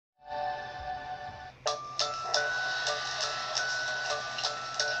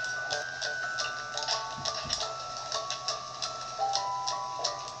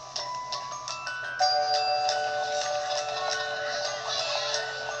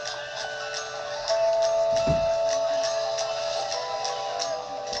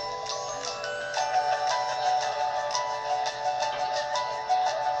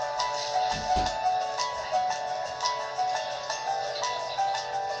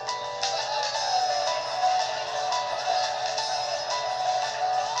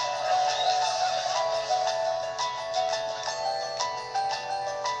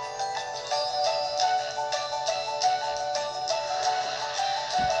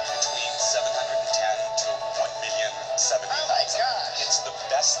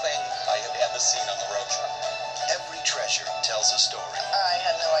best thing I have ever seen on the roadshow. Every treasure tells a story. I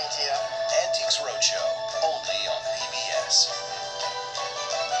had no idea. Antiques Roadshow, only on PBS.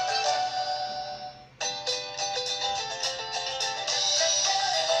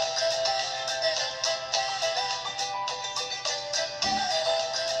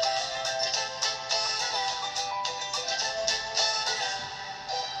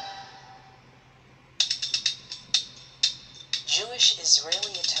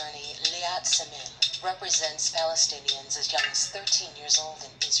 Jewish-Israeli attorney Liat Samim represents Palestinians as young as 13 years old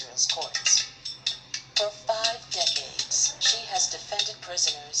in Israel's courts. For 5 decades, she has defended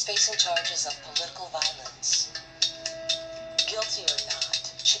prisoners facing charges of political violence. Guilty or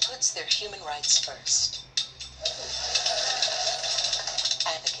not, she puts their human rights first.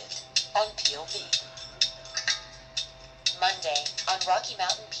 Advocate on POV. Monday on Rocky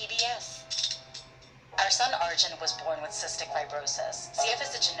Mountain PBS. Our son Arjun was born with cystic fibrosis. CF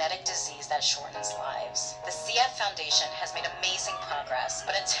is a genetic disease that shortens lives. The CF Foundation has made amazing progress,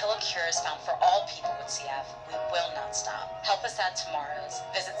 but until a cure is found for all people with CF, we will not stop. Help us at tomorrow's.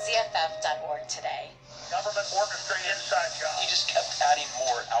 Visit cff.org today. Government orchestrated inside job. He just kept adding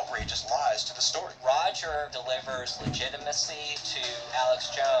more outrageous lies to the story. Roger delivers legitimacy to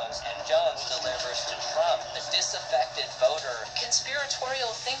Alex Jones, and Jones delivers to Trump, the disaffected voter.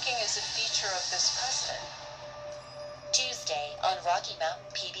 Conspiratorial thinking is a feature of this president. Tuesday on Rocky Mountain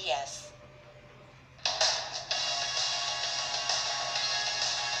PBS.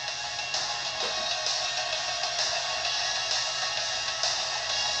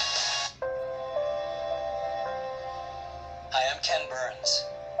 Hi, I'm Ken Burns.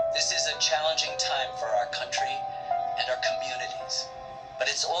 This is a challenging time for our country and our communities, but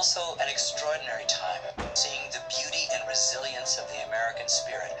it's also an extraordinary time, seeing the beauty and resilience of the American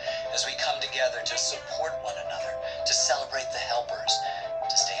spirit as we come together to support one another, to celebrate the helpers,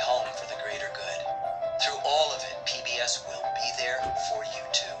 to stay home for the greater good. Through all of it, PBS will be there for you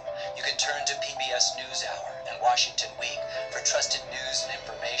too. You can turn to PBS NewsHour and Washington Week for trusted news and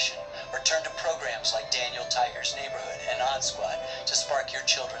information, or turn to programs like Daniel Tiger's Neighborhood and Odd Squad to spark your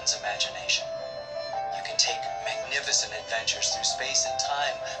children's imagination. You can take magnificent adventures through space and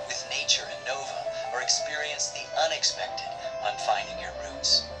time with nature and Nova, or experience the unexpected on Finding Your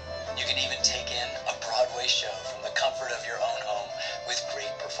Roots. You can even take in a Broadway show from the comfort of your own home with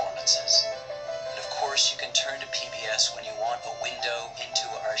great performances. And of course, you can turn to PBS when you want a window into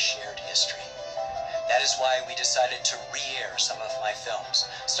our shared history. That is why we decided to re-air some of my films,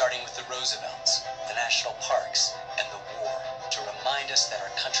 starting with the Roosevelts, the national parks, and the war, to remind us that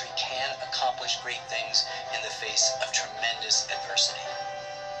our country can accomplish great things in the face of tremendous adversity.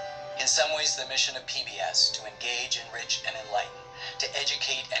 In some ways, the mission of PBS, to engage, enrich, and enlighten, to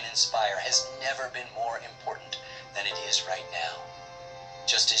educate and inspire, has never been more important than it is right now.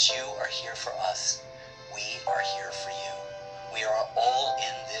 Just as you are here for us, we are here for you. We are all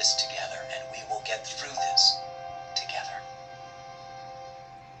in this together, and we will get through this together.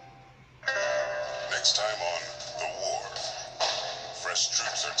 Next time on The War. Fresh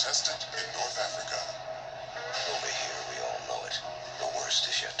troops are tested in North Africa. Over here, we all know it. The worst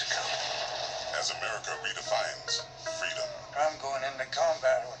is yet to come. As America redefines freedom. I'm going into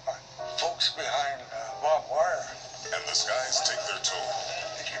combat with my folks behind barbed wire. And the skies take their toll.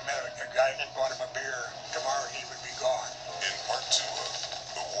 If you met a guy that bought him a beer, tomorrow he would be gone. In part 2 of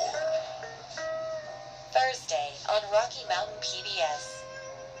The War. Thursday on Rocky Mountain PBS.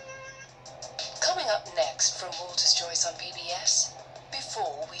 Coming up next from Walter's Choice on PBS,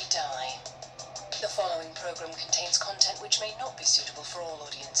 Before We Die. The following program contains content which may not be suitable for all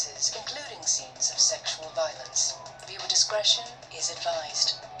audiences, including scenes of sexual violence. Viewer discretion is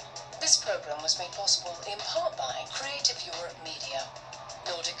advised. This program was made possible in part by Creative Europe Media,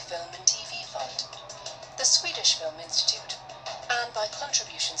 Nordic Film and TV Fund, the Swedish Film Institute, and by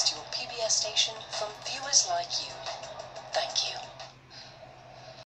contributions to your PBS station from viewers like you. Thank you.